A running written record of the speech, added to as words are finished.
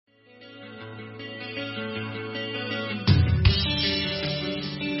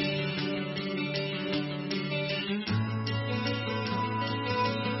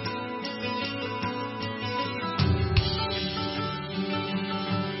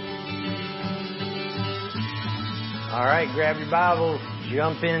All right, grab your Bibles,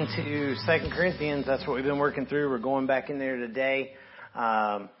 jump into 2 Corinthians. That's what we've been working through. We're going back in there today.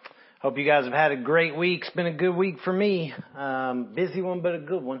 Hope you guys have had a great week. It's been a good week for me. Busy one, but a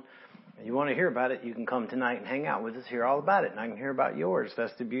good one. If you want to hear about it, you can come tonight and hang out with us, hear all about it, and I can hear about yours.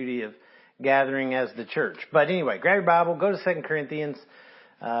 That's the beauty of gathering as the church. But anyway, grab your Bible, go to 2 Corinthians.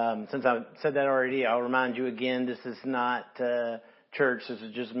 Since I said that already, I'll remind you again, this is not church. This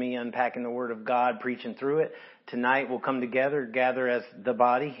is just me unpacking the Word of God, preaching through it. Tonight we'll come together, gather as the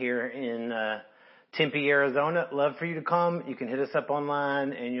body here in Tempe, Arizona. Love for you to come. You can hit us up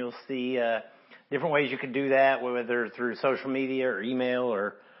online and you'll see different ways you could do that, whether through social media or email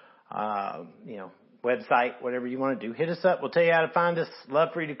or website, whatever you want to do. Hit us up. We'll tell you how to find us. Love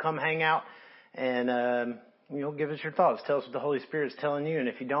for you to come hang out and give us your thoughts. Tell us what the Holy Spirit's telling you. And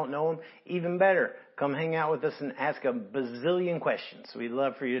if you don't know Him, even better, come hang out with us and ask a bazillion questions. We'd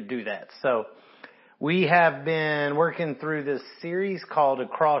love for you to do that. So we have been working through this series called A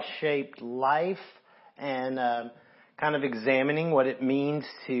Cross-Shaped Life and kind of examining what it means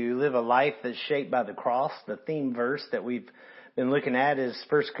to live a life that's shaped by the cross. The theme verse that we've been looking at is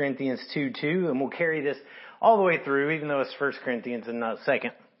 1 Corinthians 2:2, and we'll carry this all the way through, even though it's 1 Corinthians and not 2.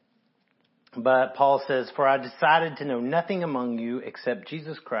 But Paul says, "For I decided to know nothing among you except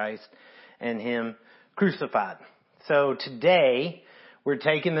Jesus Christ and Him crucified." So today, we're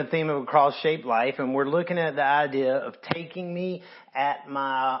taking the theme of a cross-shaped life, and we're looking at the idea of taking me at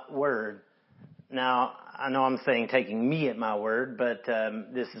my word. Now, I know I'm saying taking me at my word, but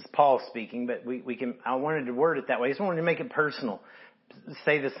this is Paul speaking, but I wanted to word it that way. I just wanted to make it personal.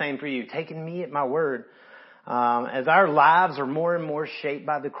 Say the same for you. Taking me at my word. As our lives are more and more shaped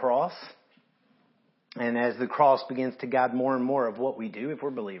by the cross, and as the cross begins to guide more and more of what we do if we're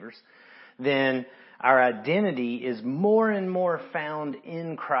believers, then our identity is more and more found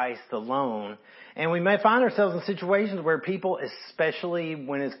in Christ alone. And we may find ourselves in situations where people, especially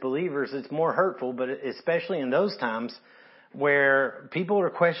when it's believers, it's more hurtful, but especially in those times where people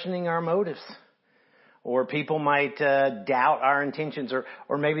are questioning our motives. Or people might doubt our intentions,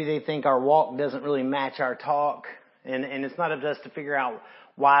 or maybe they think our walk doesn't really match our talk. And it's not up to us to figure out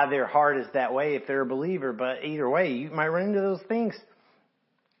why their heart is that way if they're a believer. But either way, you might run into those things.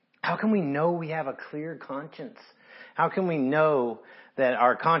 How can we know we have a clear conscience? How can we know that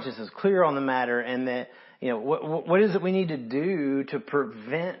our conscience is clear on the matter and that, what is it we need to do to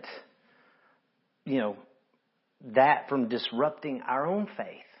prevent, that from disrupting our own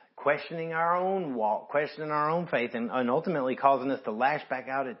faith, questioning our own walk, questioning our own faith, and ultimately causing us to lash back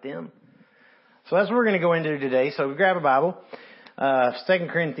out at them? So that's what we're going to go into today. So we grab a Bible. 2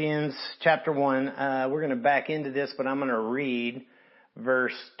 Corinthians chapter 1. We're going to back into this, but I'm going to read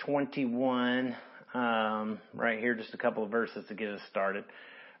verse 21, right here, just a couple of verses to get us started.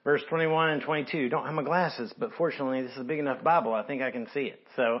 Verse 21 and 22. Don't have my glasses, but fortunately this is a big enough Bible. I think I can see it.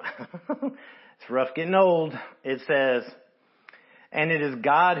 So it's rough getting old. It says, "And it is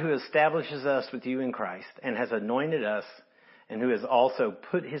God who establishes us with you in Christ and has anointed us and who has also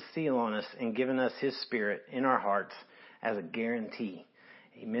put His seal on us and given us His Spirit in our hearts as a guarantee."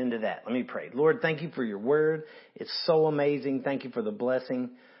 Amen to that. Let me pray. Lord, thank you for your word. It's so amazing. Thank you for the blessing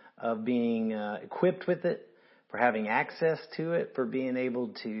of being equipped with it, for having access to it, for being able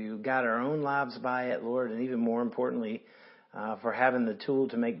to guide our own lives by it, Lord, and even more importantly, for having the tool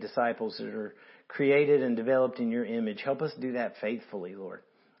to make disciples that are created and developed in your image. Help us do that faithfully, Lord.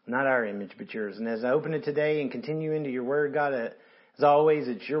 Not our image, but yours. And as I open it today and continue into your word, God, as always,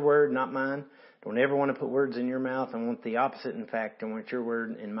 it's your word, not mine. Don't ever want to put words in your mouth. I want the opposite, in fact. I want your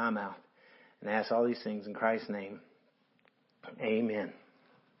word in my mouth. And I ask all these things in Christ's name. Amen.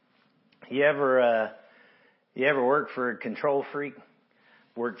 You ever work for a control freak?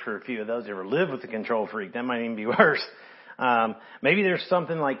 Worked for a few of those. Ever live with a control freak? That might even be worse. Maybe there's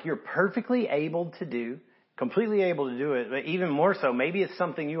something like you're perfectly able to do, completely able to do it, but even more so, maybe it's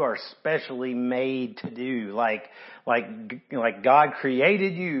something you are specially made to do, like God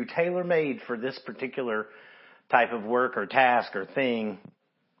created you, tailor-made for this particular type of work or task or thing.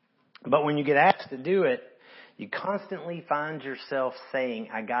 But when you get asked to do it, you constantly find yourself saying,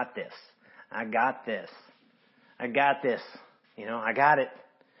 "I got this. I got this. I got this. I got it."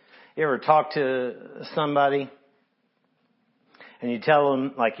 You ever talk to somebody and you tell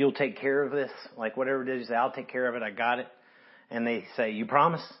them, like, "You'll take care of this," like whatever it is, you say, "I'll take care of it, I got it." And they say, "You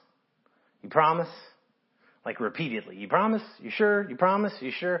promise? You promise?" Like repeatedly, "You promise? You sure? You promise?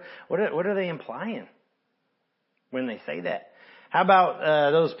 You sure?" What are they implying when they say that? How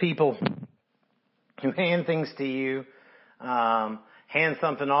about those people who hand things to you, hand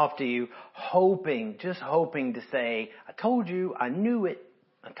something off to you, just hoping to say, "I told you, I knew it."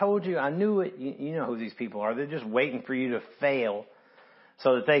 I told you, I knew it. You know who these people are. They're just waiting for you to fail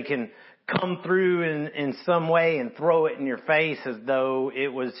so that they can come through in some way and throw it in your face as though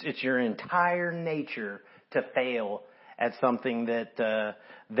it's your entire nature to fail at something that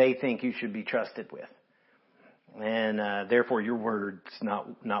they think you should be trusted with. And therefore your word's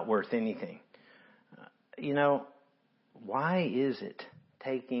not worth anything. Why is it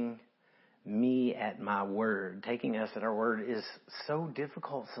taking me at my word, taking us at our word is so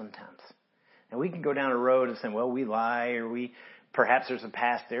difficult sometimes? And we can go down a road and say, well, we lie, or perhaps there's a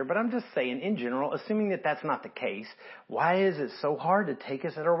past there. But I'm just saying, in general, assuming that that's not the case, why is it so hard to take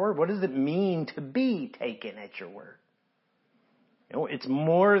us at our word? What does it mean to be taken at your word? It's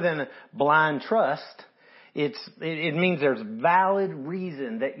more than blind trust. It means there's valid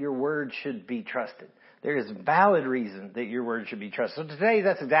reason that your word should be trusted. There is valid reason that your word should be trusted. So today,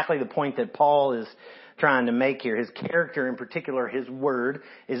 that's exactly the point that Paul is trying to make here. His character, in particular, his word,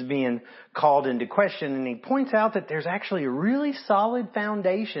 is being called into question. And he points out that there's actually a really solid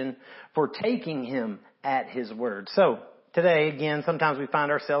foundation for taking him at his word. So today, again, sometimes we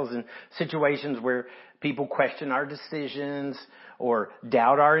find ourselves in situations where people question our decisions or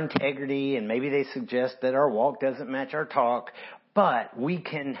doubt our integrity, and maybe they suggest that our walk doesn't match our talk. But we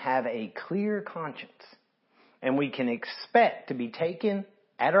can have a clear conscience, and we can expect to be taken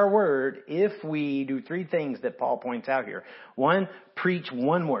at our word if we do three things that Paul points out here. One, preach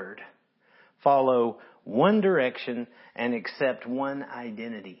one word, follow one direction, and accept one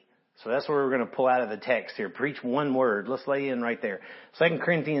identity. So that's what we're going to pull out of the text here. Preach one word. Let's lay in right there. 2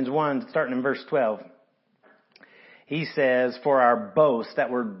 Corinthians 1, starting in verse 12. He says, for our boast, that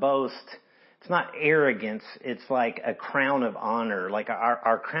word boast, it's not arrogance. It's like a crown of honor. Like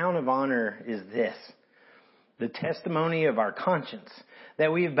our crown of honor is this: the testimony of our conscience,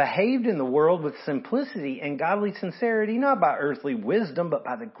 that we have behaved in the world with simplicity and godly sincerity, not by earthly wisdom, but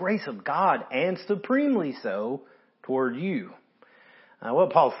by the grace of God, and supremely so toward you.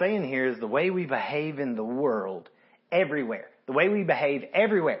 What Paul's saying here is the way we behave in the world, everywhere, the way we behave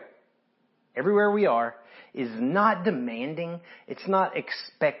everywhere we are, is not demanding. It's not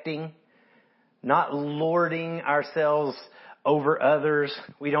expecting, not lording ourselves over others.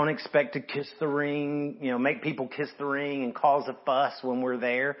 We don't expect to kiss the ring, make people kiss the ring and cause a fuss when we're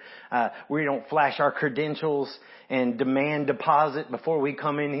there. We don't flash our credentials and demand deposit before we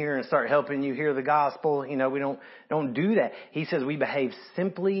come in here and start helping you hear the gospel. We don't do that. He says we behave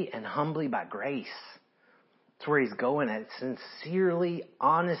simply and humbly by grace. That's where he's going at. Sincerely,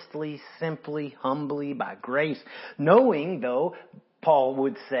 honestly, simply, humbly by grace. Knowing, though, Paul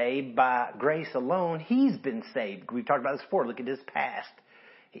would say, by grace alone, he's been saved. We've talked about this before. Look at his past.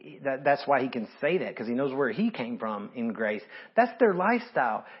 That's why he can say that, because he knows where he came from in grace. That's their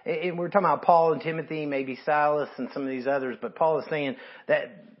lifestyle. And we're talking about Paul and Timothy, maybe Silas and some of these others, but Paul is saying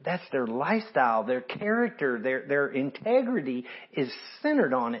that that's their lifestyle, their character, their integrity is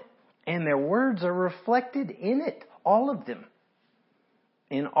centered on it. And their words are reflected in it, all of them,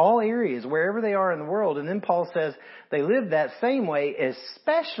 in all areas, wherever they are in the world. And then Paul says they live that same way,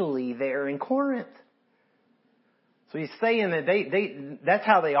 especially there in Corinth. So he's saying that that's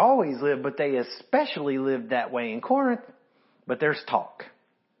how they always live, but they especially lived that way in Corinth. But there's talk.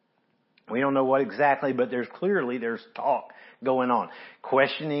 We don't know what exactly, but there's talk going on,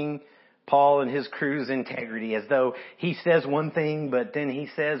 questioning Paul and his crew's integrity, as though he says one thing, but then he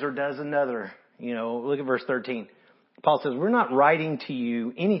says or does another. Look at verse 13. Paul says, we're not writing to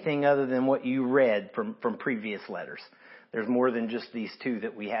you anything other than what you read from previous letters. There's more than just these two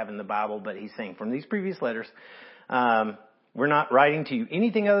that we have in the Bible, but he's saying from these previous letters, we're not writing to you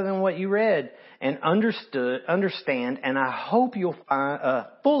anything other than what you read and understand, and I hope you'll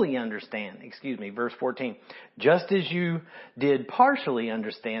fully understand. Verse 14. Just as you did partially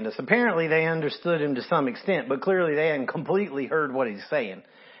understand us. Apparently they understood him to some extent, but clearly they hadn't completely heard what he's saying.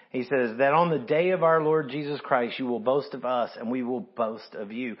 He says that on the day of our Lord Jesus Christ, you will boast of us and we will boast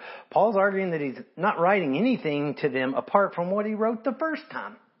of you. Paul's arguing that he's not writing anything to them apart from what he wrote the first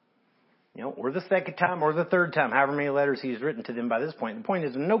time. Or the second time or the third time, however many letters he's written to them by this point. The point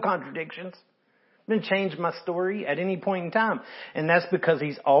is no contradictions. I didn't change my story at any point in time. And that's because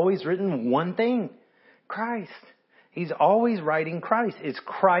he's always written one thing: Christ. He's always writing Christ. It's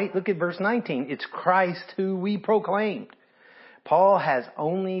Christ. Look at verse 19. It's Christ who we proclaimed. Paul has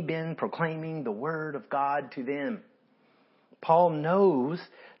only been proclaiming the word of God to them. Paul knows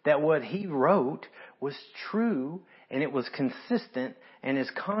that what he wrote was true and it was consistent, and his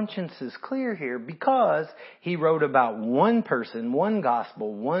conscience is clear here because he wrote about one person, one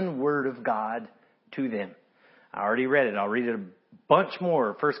gospel, one word of God to them. I already read it. I'll read it a bunch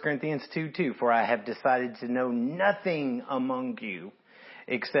more. 1 Corinthians 2:2. For I have decided to know nothing among you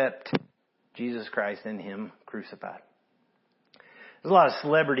except Jesus Christ and Him crucified. There's a lot of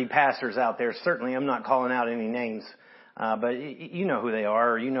celebrity pastors out there. Certainly, I'm not calling out any names, but you know who they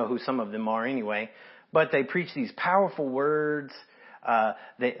are, or you know who some of them are anyway. But they preach these powerful words.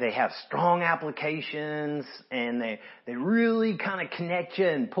 They have strong applications, and they really kind of connect you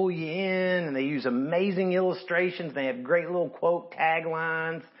and pull you in, and they use amazing illustrations. They have great little quote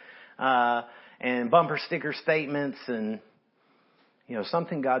taglines, and bumper sticker statements. And, you know,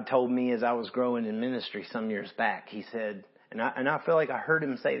 something God told me as I was growing in ministry some years back, He said, and I feel like I heard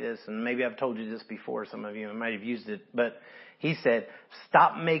Him say this, and maybe I've told you this before, some of you might have used it, but He said,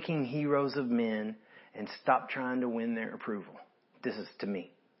 stop making heroes of men and stop trying to win their approval. This is to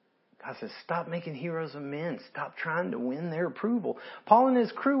me. God says, stop making heroes of men. Stop trying to win their approval. Paul and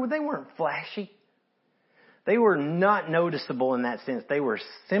his crew, they weren't flashy. They were not noticeable in that sense. They were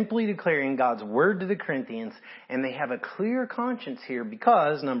simply declaring God's word to the Corinthians, and they have a clear conscience here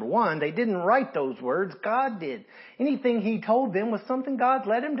because, number one, they didn't write those words. God did. Anything He told them was something God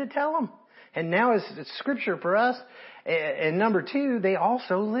led Him to tell them. And now it's scripture for us. And number two, they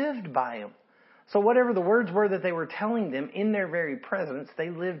also lived by them. So whatever the words were that they were telling them in their very presence, they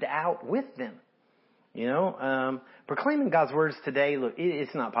lived out with them. You know, proclaiming God's words today, look,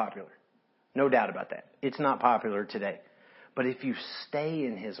 it's not popular. No doubt about that. It's not popular today. But if you stay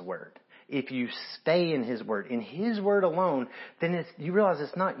in His word, in His word alone, then you realize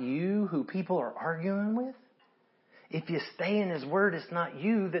it's not you who people are arguing with. If you stay in His word, it's not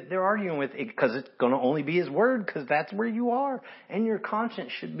you that they're arguing with, because it's going to only be His word, because that's where you are. And your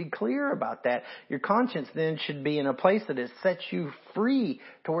conscience should be clear about that. Your conscience then should be in a place that it sets you free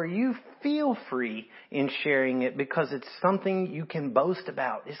to where you feel free in sharing it, because it's something you can boast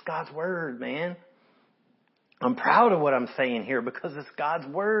about. It's God's word, man. I'm proud of what I'm saying here because it's God's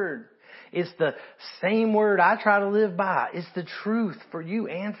word. It's the same word I try to live by. It's the truth for you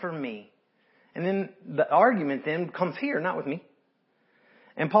and for me. And then the argument then comes here, not with me.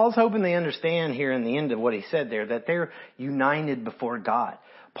 And Paul's hoping they understand here in the end of what he said there, that they're united before God.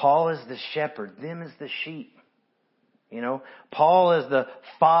 Paul is the shepherd, them is the sheep. You know, Paul is the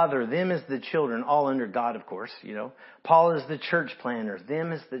father, them is the children, all under God, of course, you know. Paul is the church planter,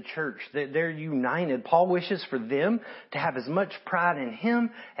 them is the church. They're united. Paul wishes for them to have as much pride in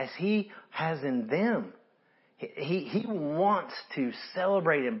Him as he has in them. He wants to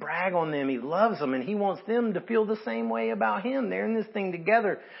celebrate and brag on them. He loves them, and He wants them to feel the same way about Him. They're in this thing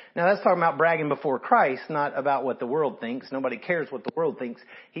together. Now, that's talking about bragging before Christ, not about what the world thinks. Nobody cares what the world thinks.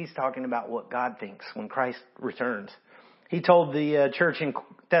 He's talking about what God thinks when Christ returns. He told the church in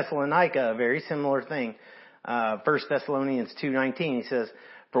Thessalonica a very similar thing. 1 Thessalonians 2:19, he says,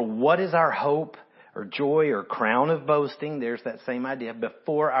 "For what is our hope or joy or crown of boasting?" There's that same idea.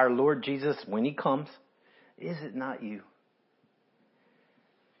 "Before our Lord Jesus when He comes. Is it not you?"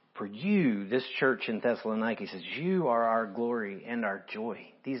 For you, this church in Thessalonica, he says, you are our glory and our joy.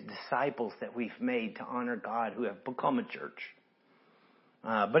 These disciples that we've made to honor God who have become a church.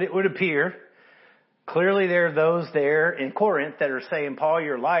 But it would appear, clearly there are those there in Corinth that are saying, Paul,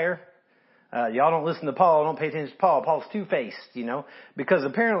 you're a liar. Y'all don't listen to Paul. Don't pay attention to Paul. Paul's two-faced, you know, because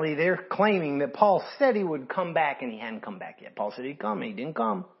apparently they're claiming that Paul said he would come back and he hadn't come back yet. Paul said he'd come and he didn't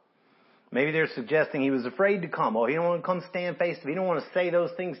come. Maybe they're suggesting he was afraid to come. Oh, he don't want to come stand face. He don't want to say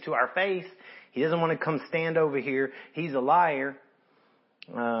those things to our face. He doesn't want to come stand over here. He's a liar.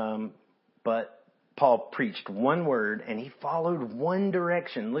 But Paul preached one word and he followed one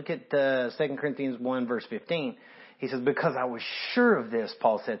direction. Look at 2 Corinthians 1 verse 15. He says, because I was sure of this,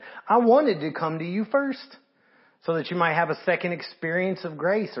 Paul said, I wanted to come to you first so that you might have a second experience of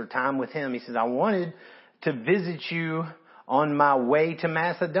grace or time with Him. He says, I wanted to visit you on my way to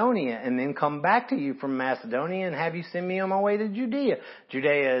Macedonia and then come back to you from Macedonia and have you send me on my way to Judea.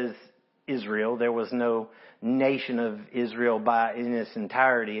 Judea is Israel. There was no nation of Israel in its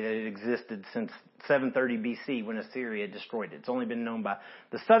entirety that had existed since 730 BC when Assyria destroyed it. It's only been known by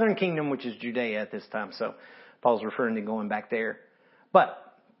the southern kingdom, which is Judea at this time. So Paul's referring to going back there. But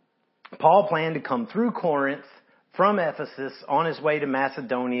Paul planned to come through Corinth from Ephesus on his way to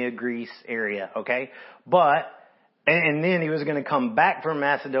Macedonia, Greece area. Okay. And then he was going to come back from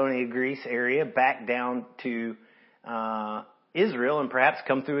Macedonia, Greece area, back down to Israel and perhaps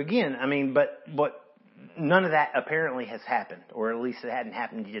come through again. I mean, but none of that apparently has happened, or at least it hadn't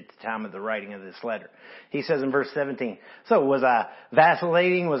happened yet at the time of the writing of this letter. He says in verse 17, so was I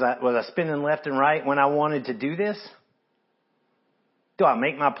vacillating? Was I spinning left and right when I wanted to do this? Do I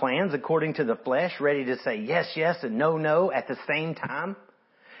make my plans according to the flesh, ready to say yes, yes, and no, no at the same time?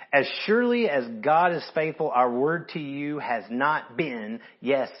 As surely as God is faithful, our word to you has not been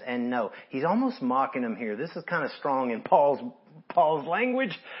yes and no. He's almost mocking them here. This is kind of strong in Paul's Paul's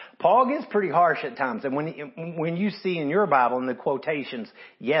language. Paul gets pretty harsh at times. And when you see in your Bible in the quotations,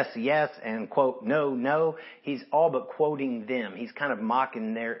 yes, yes, and quote, no, no, he's all but quoting them. He's kind of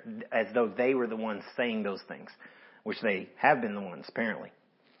mocking as though they were the ones saying those things, which they have been the ones, apparently.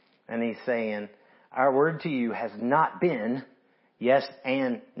 And he's saying, our word to you has not been yes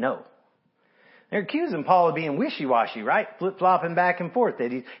and no. They're accusing Paul of being wishy-washy, right? Flip-flopping back and forth,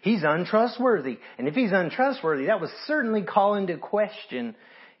 that he's untrustworthy. And if he's untrustworthy, that was certainly calling into question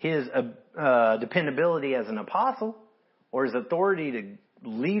his dependability as an apostle or his authority to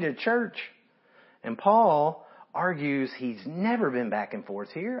lead a church. And Paul argues he's never been back and forth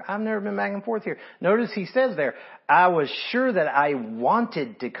here. I've never been back and forth here. Notice he says there, I was sure that I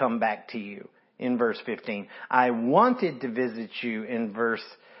wanted to come back to you in verse 15. I wanted to visit you in verse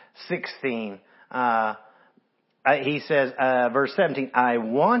 16. He says, verse 17, I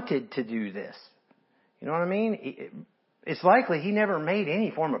wanted to do this. You know what I mean? It's likely he never made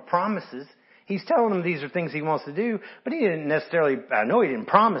any form of promises. He's telling them these are things he wants to do, but he didn't necessarily, I know he didn't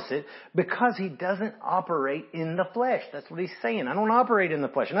promise it because he doesn't operate in the flesh. That's what he's saying. I don't operate in the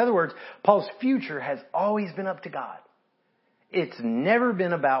flesh. In other words, Paul's future has always been up to God. It's never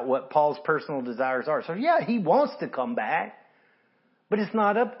been about what Paul's personal desires are. So yeah, he wants to come back, but it's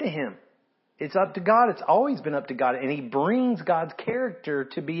not up to him. It's up to God. It's always been up to God. And he brings God's character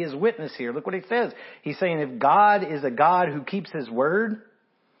to be his witness here. Look what he says. He's saying if God is a God who keeps his word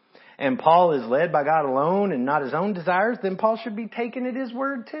and Paul is led by God alone and not his own desires, then Paul should be taken at his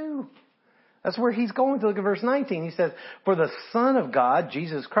word too. That's where he's going to. Look at verse 19. He says, for the Son of God,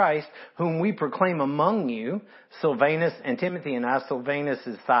 Jesus Christ, whom we proclaim among you, Silvanus and Timothy and I, Silvanus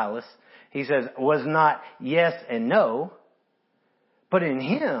is Silas, he says, was not yes and no, but in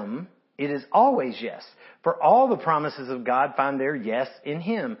him it is always yes. For all the promises of God find their yes in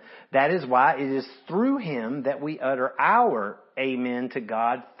him. That is why it is through him that we utter our amen to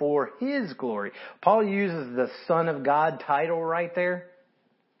God for his glory. Paul uses the Son of God title right there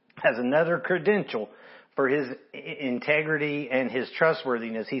as another credential for his integrity and his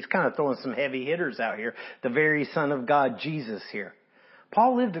trustworthiness. He's kind of throwing some heavy hitters out here. The very Son of God, Jesus here.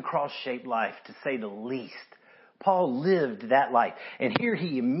 Paul lived a cross-shaped life, to say the least. Paul lived that life. And here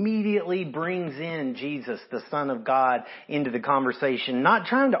he immediately brings in Jesus, the Son of God, into the conversation, not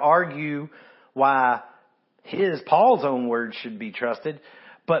trying to argue why Paul's own words should be trusted,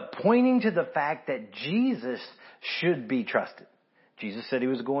 but pointing to the fact that Jesus should be trusted. Jesus said he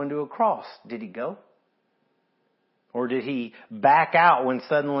was going to a cross. Did he go? Or did he back out when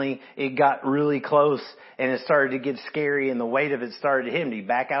suddenly it got really close and it started to get scary and the weight of it started to hit him? Did he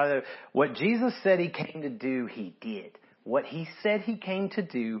back out of it? What Jesus said he came to do, he did. What he said he came to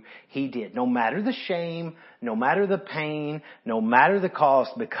do, he did. No matter the shame, no matter the pain, no matter the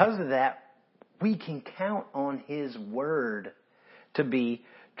cost, because of that, we can count on his word to be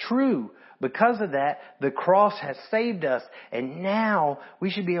true. Because of that, the cross has saved us. And now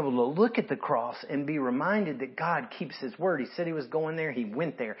we should be able to look at the cross and be reminded that God keeps his word. He said he was going there. He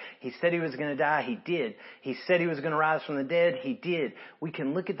went there. He said he was going to die. He did. He said he was going to rise from the dead. He did. We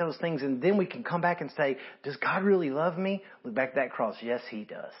can look at those things and then we can come back and say, does God really love me? Look back at that cross. Yes, he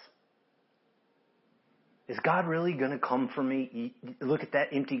does. Is God really going to come for me? Look at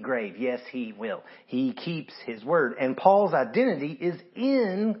that empty grave. Yes, he will. He keeps his word. And Paul's identity is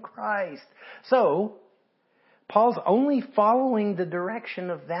in Christ. So, Paul's only following the direction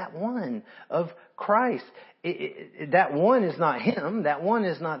of that one, of Christ. That one is not him. That one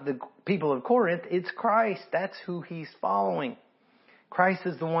is not the people of Corinth. It's Christ. That's who he's following. Christ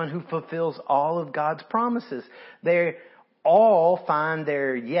is the one who fulfills all of God's promises. They all find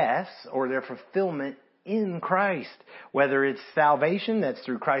their yes or their fulfillment in Christ. Whether it's salvation, that's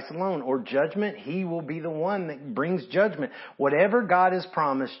through Christ alone, or judgment, he will be the one that brings judgment. Whatever God has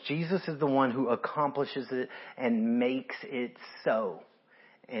promised, Jesus is the one who accomplishes it and makes it so.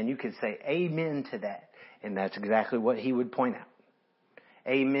 And you could say amen to that. And that's exactly what he would point out.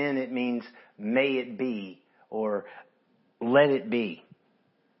 Amen, it means may it be, or let it be.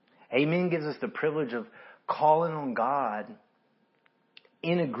 Amen gives us the privilege of calling on God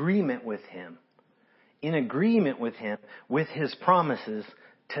in agreement with him. In agreement with him, with his promises,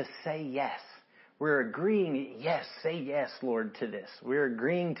 to say yes. We're agreeing, yes, say yes, Lord, to this. We're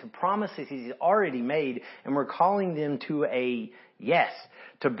agreeing to promises he's already made, and we're calling them to a yes,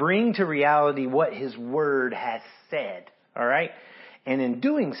 to bring to reality what his word has said. All right? And in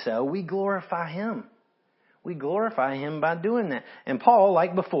doing so, we glorify him. We glorify him by doing that. And Paul,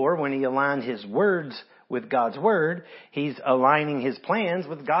 like before, when he aligned his words with God's word, he's aligning his plans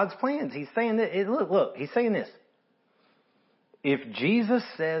with God's plans. He's saying that, look, he's saying this. If Jesus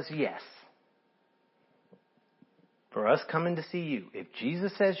says yes, for us coming to see you, if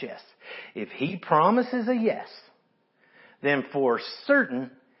Jesus says yes, if He promises a yes, then for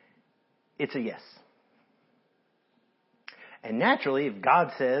certain, it's a yes. And naturally, if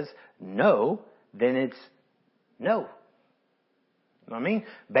God says no, then it's no. I mean,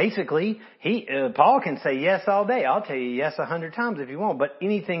 basically, Paul can say yes all day. I'll tell you yes 100 times if you want, but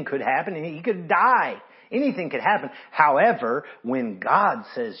anything could happen, and he could die. Anything could happen. However, when God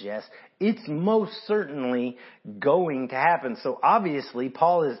says yes, it's most certainly going to happen. So obviously,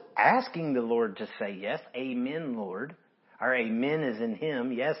 Paul is asking the Lord to say yes. Amen, Lord. Our amen is in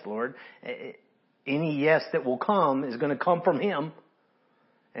Him. Yes, Lord. Any yes that will come is going to come from Him.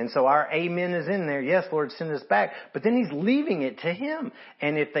 And so our amen is in there. Yes, Lord, send us back. But then He's leaving it to Him.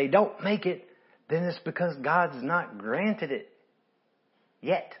 And if they don't make it, then it's because God's not granted it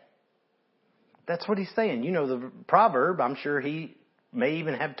yet. That's what He's saying. You know the proverb, I'm sure He may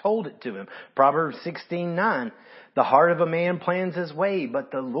even have told it to him. Proverbs 16:9. The heart of a man plans his way,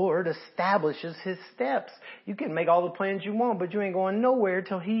 but the Lord establishes his steps. You can make all the plans you want, but you ain't going nowhere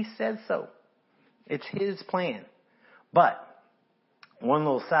till He says so. It's His plan. But one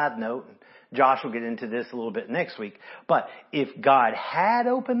little side note, Josh will get into this a little bit next week, but if God had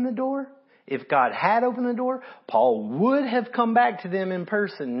opened the door, Paul would have come back to them in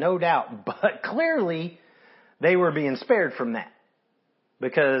person, no doubt. But clearly, they were being spared from that,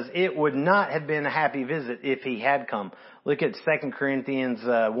 because it would not have been a happy visit if he had come. Look at 2 Corinthians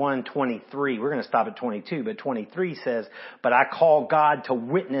 1:23. We're going to stop at 22, but 23 says, "But I call God to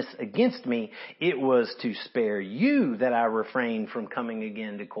witness against me. It was to spare you that I refrained from coming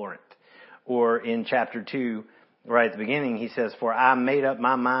again to Corinth." Or in chapter 2, right at the beginning, he says, "For I made up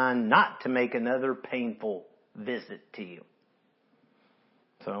my mind not to make another painful visit to you."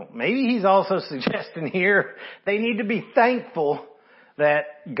 So maybe he's also suggesting here they need to be thankful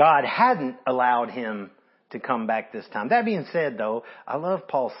that God hadn't allowed him to come back this time. That being said, though, I love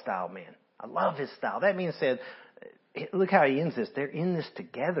Paul's style, man. I love his style. That being said, look how he ends this. They're in this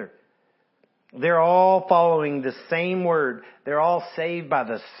together. They're all following the same word. They're all saved by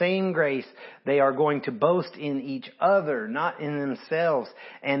the same grace. They are going to boast in each other, not in themselves.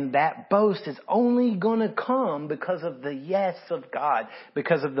 And that boast is only going to come because of the yes of God,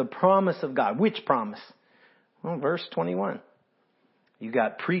 because of the promise of God. Which promise? Well, verse 21. You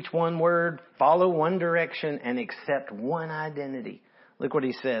got preach one word, follow one direction, and accept one identity. Look what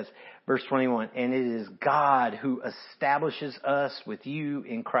he says. Verse 21. And it is God who establishes us with you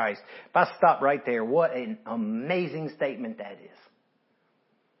in Christ. If I stop right there, what an amazing statement that is.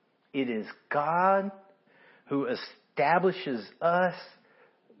 It is God who establishes us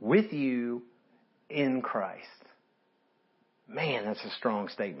with you in Christ. Man, that's a strong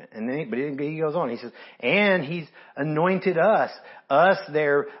statement. And then, but he goes on. He says, and He's anointed us. Us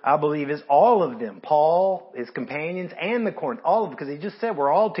there, I believe, is all of them. Paul, his companions, and the Corinth. All of them. Because he just said we're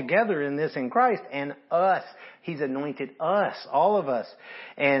all together in this in Christ. And us. He's anointed us. All of us.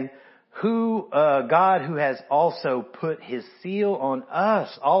 And God who has also put His seal on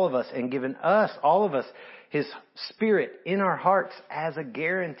us, all of us, and given us, all of us, His Spirit in our hearts as a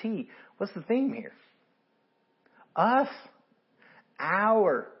guarantee. What's the theme here? Us.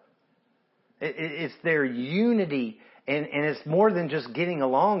 It's their unity, and it's more than just getting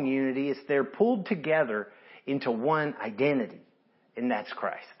along unity. It's they're pulled together into one identity, and that's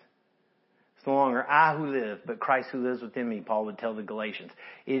Christ. It's no longer I who live, but Christ who lives within me, Paul would tell the Galatians.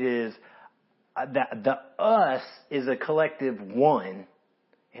 It is the us is a collective one,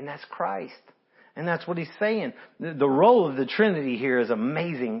 and that's Christ. And that's what he's saying. The role of the Trinity here is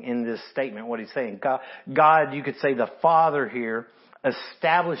amazing in this statement, what he's saying. God, you could say the Father here,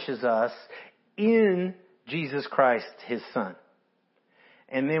 establishes us in Jesus Christ, His Son.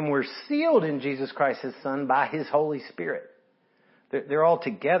 And then we're sealed in Jesus Christ, His Son, by His Holy Spirit. They're all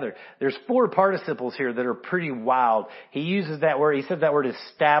together. There's 4 participles here that are pretty wild. He uses that word. He said that word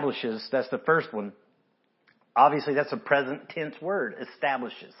establishes. That's the first one. Obviously, that's a present tense word,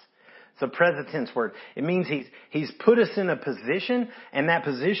 establishes. It's a present tense word. It means He's put us in a position, and that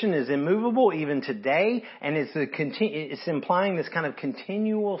position is immovable even today, and it's implying this kind of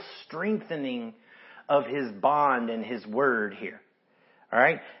continual strengthening of His bond and His word here. All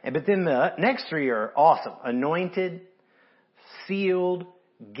right? But then the next 3 are awesome. Anointed, sealed,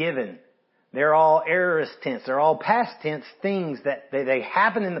 given. They're all aorist tense. They're all past tense things that they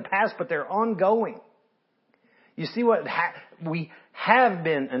happen in the past, but they're ongoing. You see what we have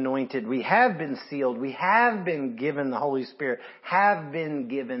been anointed, we have been sealed, we have been given the Holy Spirit, have been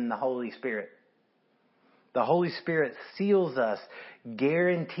given the Holy Spirit. The Holy Spirit seals us,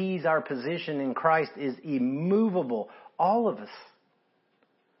 guarantees our position in Christ is immovable. All of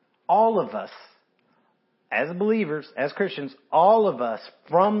us, as believers, as Christians, all of us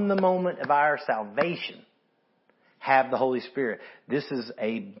from the moment of our salvation have the Holy Spirit. This is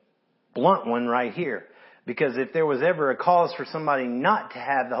a blunt one right here. Because if there was ever a cause for somebody not to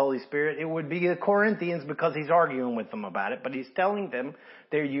have the Holy Spirit, it would be the Corinthians, because he's arguing with them about it. But he's telling them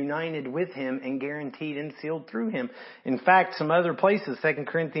they're united with him and guaranteed and sealed through him. In fact, some other places, 2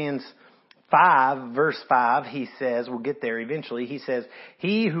 Corinthians 5, verse 5, he says, we'll get there eventually, he says,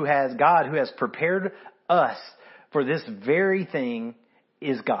 God who has prepared us for this very thing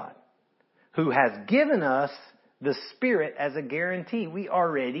is God, who has given us the Spirit as a guarantee. We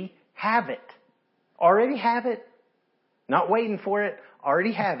already have it. Already have it. Not waiting for it.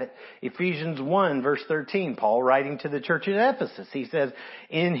 Already have it. Ephesians 1 verse 13, Paul writing to the church at Ephesus. He says,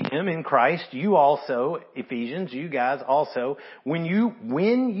 in him, in Christ, you also, Ephesians, you guys also, when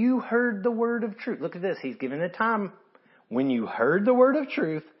you heard the word of truth. Look at this. He's given a time. When you heard the word of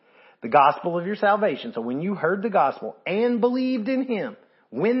truth, the gospel of your salvation. So when you heard the gospel and believed in him,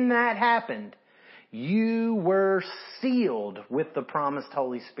 when that happened, you were sealed with the promised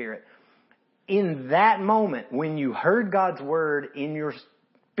Holy Spirit. In that moment, when you heard God's word in your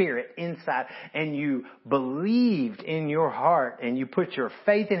spirit inside and you believed in your heart and you put your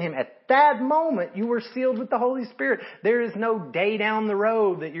faith in him, at that moment you were sealed with the Holy Spirit. There is no day down the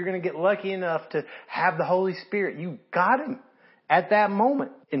road that you're going to get lucky enough to have the Holy Spirit. You got him at that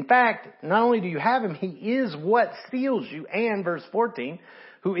moment. In fact, not only do you have him, he is what seals you. And verse 14,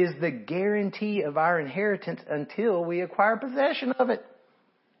 who is the guarantee of our inheritance until we acquire possession of it,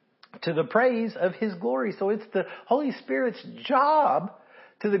 to the praise of his glory. So it's the Holy Spirit's job,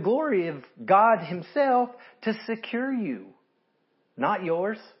 to the glory of God himself, to secure you, not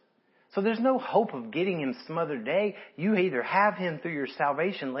yours. So there's no hope of getting him some other day. You either have him through your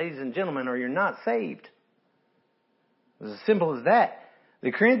salvation, ladies and gentlemen, or you're not saved. It's as simple as that.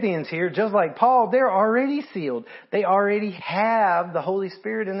 The Corinthians here, just like Paul, they're already sealed. They already have the Holy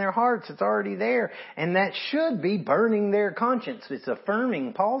Spirit in their hearts. It's already there. And that should be burning their conscience. It's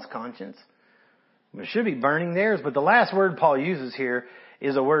affirming Paul's conscience. It should be burning theirs. But the last word Paul uses here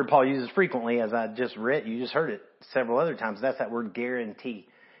is a word Paul uses frequently, as I just read. You just heard it several other times. That's that word guarantee.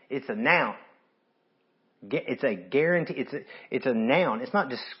 It's a noun. It's a guarantee. It's a noun. It's not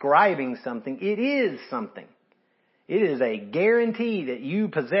describing something. It is something. It is a guarantee that you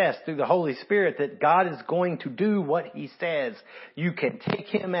possess through the Holy Spirit that God is going to do what he says. You can take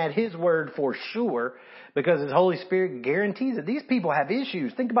him at his word for sure, because his Holy Spirit guarantees it. These people have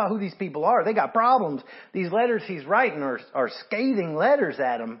issues. Think about who these people are. They got problems. These letters he's writing are scathing letters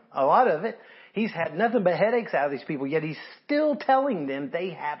at them. A lot of it. He's had nothing but headaches out of these people, yet he's still telling them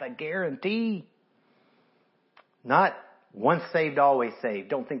they have a guarantee. Not once saved, always saved.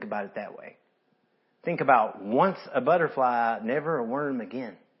 Don't think about it that way. Think about once a butterfly, never a worm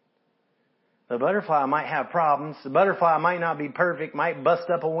again. The butterfly might have problems. The butterfly might not be perfect, might bust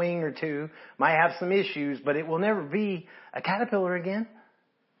up a wing or two, might have some issues, but it will never be a caterpillar again.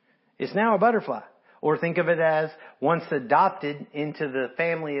 It's now a butterfly. Or think of it as once adopted into the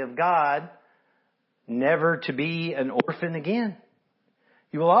family of God, never to be an orphan again.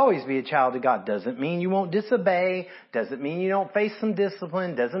 You will always be a child of God. Doesn't mean you won't disobey. Doesn't mean you don't face some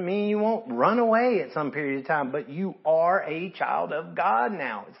discipline. Doesn't mean you won't run away at some period of time. But you are a child of God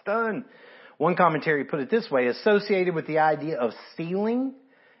now. It's done. One commentary put it this way: associated with the idea of sealing,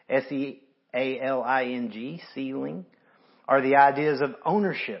 S-E-A-L-I-N-G, sealing, are the ideas of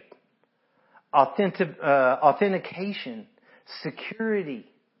ownership, authentication, security.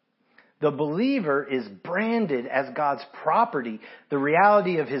 The believer is branded as God's property. The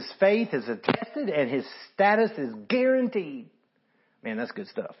reality of his faith is attested and his status is guaranteed. Man, that's good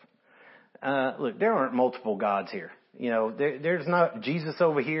stuff. Look, there aren't multiple gods here. You know, there's not Jesus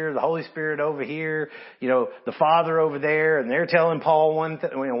over here, the Holy Spirit over here, you know, the Father over there, and they're telling Paul one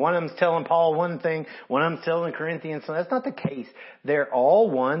thing. One of them's telling Paul one thing, one of them's telling the Corinthians. So that's not the case. They're all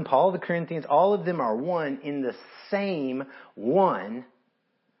one. Paul, the Corinthians, all of them are one in the same one,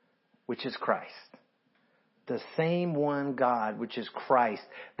 which is Christ. The same one God, which is Christ.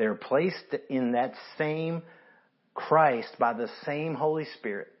 They're placed in that same Christ by the same Holy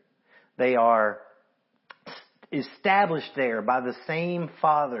Spirit. They are established there by the same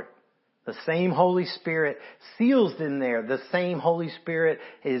Father. The same Holy Spirit seals them there. The same Holy Spirit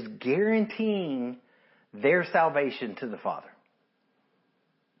is guaranteeing their salvation to the Father.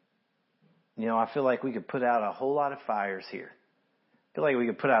 You know, I feel like we could put out a whole lot of fires here. I feel like we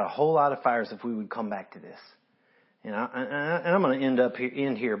could put out a whole lot of fires if we would come back to this. And I'm going to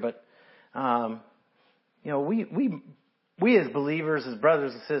end here, but you know, we as believers, as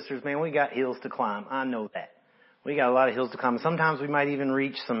brothers and sisters, man, we got hills to climb. I know that. We got a lot of hills to climb. Sometimes we might even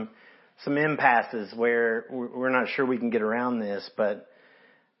reach some some impasses where we're not sure we can get around this, but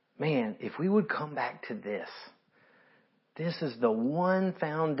man, if we would come back to this is the one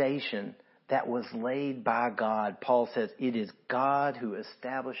foundation that was laid by God. Paul says, it is God who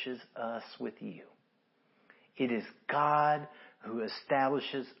establishes us with you. It is God who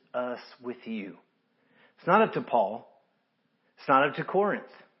establishes us with you. It's not up to Paul. It's not up to Corinth.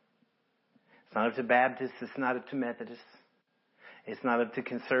 It's not up to Baptists. It's not up to Methodists. It's not up to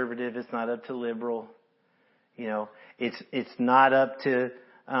conservative. It's not up to liberal. It's not up to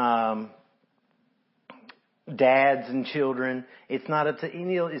dads and children. It's not up to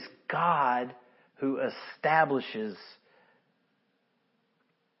any. It's God who establishes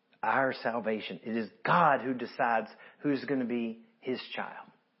our salvation. It is God who decides who's going to be His child.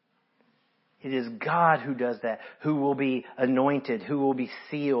 It is God who does that, who will be anointed, who will be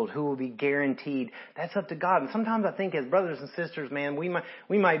sealed, who will be guaranteed. That's up to God. And sometimes I think as brothers and sisters, man,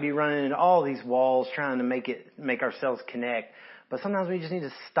 we might be running into all these walls trying to make ourselves connect. But sometimes we just need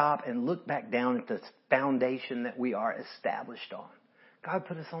to stop and look back down at the foundation that we are established on. God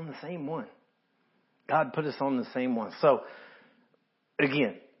put us on the same one. God put us on the same one. So,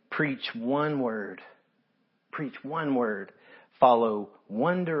 again, preach one word. Preach one word. Follow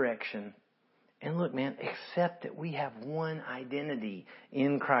one direction. And look, man, accept that we have one identity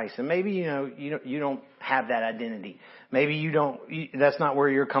in Christ. And maybe, you don't have that identity. Maybe that's not where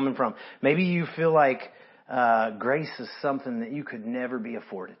you're coming from. Maybe you feel like grace is something that you could never be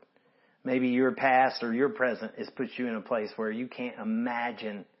afforded. Maybe your past or your present has put you in a place where you can't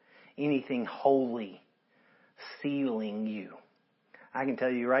imagine anything holy sealing you. I can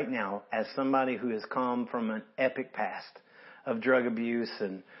tell you right now, as somebody who has come from an epic past of drug abuse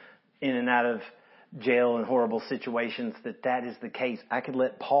and in and out of jail and horrible situations, that is the case. I could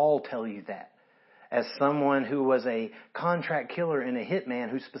let Paul tell you that. As someone who was a contract killer and a hitman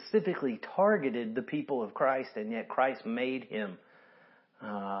who specifically targeted the people of Christ, and yet Christ made him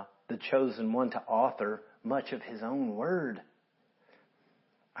the chosen one to author much of His own word.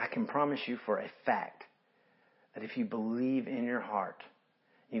 I can promise you for a fact that if you believe in your heart,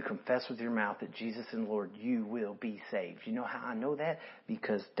 you confess with your mouth that Jesus is Lord, you will be saved. You know how I know that?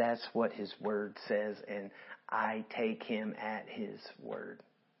 Because that's what His word says, and I take Him at His word.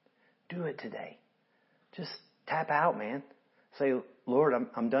 Do it today. Just tap out, man. Say, Lord,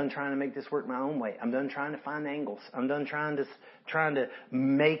 I'm done trying to make this work my own way. I'm done trying to find angles. I'm done trying to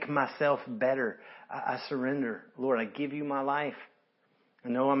make myself better. I surrender. Lord, I give you my life. I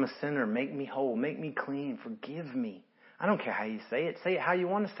know I'm a sinner. Make me whole. Make me clean. Forgive me. I don't care how you say it. Say it how you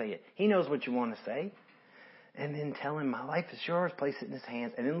want to say it. He knows what you want to say. And then tell Him, my life is yours. Place it in His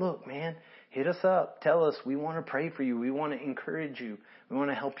hands. And then look, man, hit us up. Tell us we want to pray for you. We want to encourage you. We want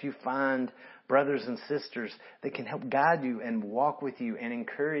to help you find brothers and sisters that can help guide you and walk with you and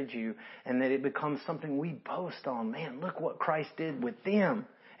encourage you, and that it becomes something we boast on. Man, look what Christ did with them.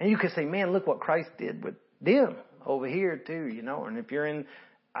 And you could say, man, look what Christ did with them over here too, And if you're in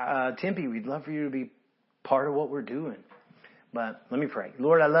Tempe, we'd love for you to be part of what we're doing. But let me pray.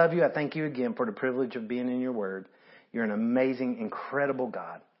 Lord, I love you. I thank you again for the privilege of being in your word. You're an amazing, incredible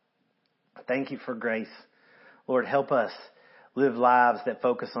God. Thank you for grace. Lord, help us live lives that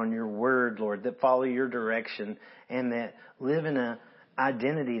focus on your word, Lord, that follow your direction, and that live in an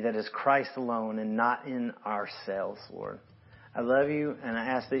identity that is Christ alone and not in ourselves, Lord. I love you, and I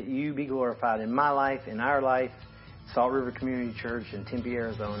ask that you be glorified in my life, in our life, Salt River Community Church in Tempe,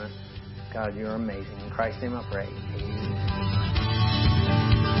 Arizona. God, you're amazing. In Christ's name I pray. Amen.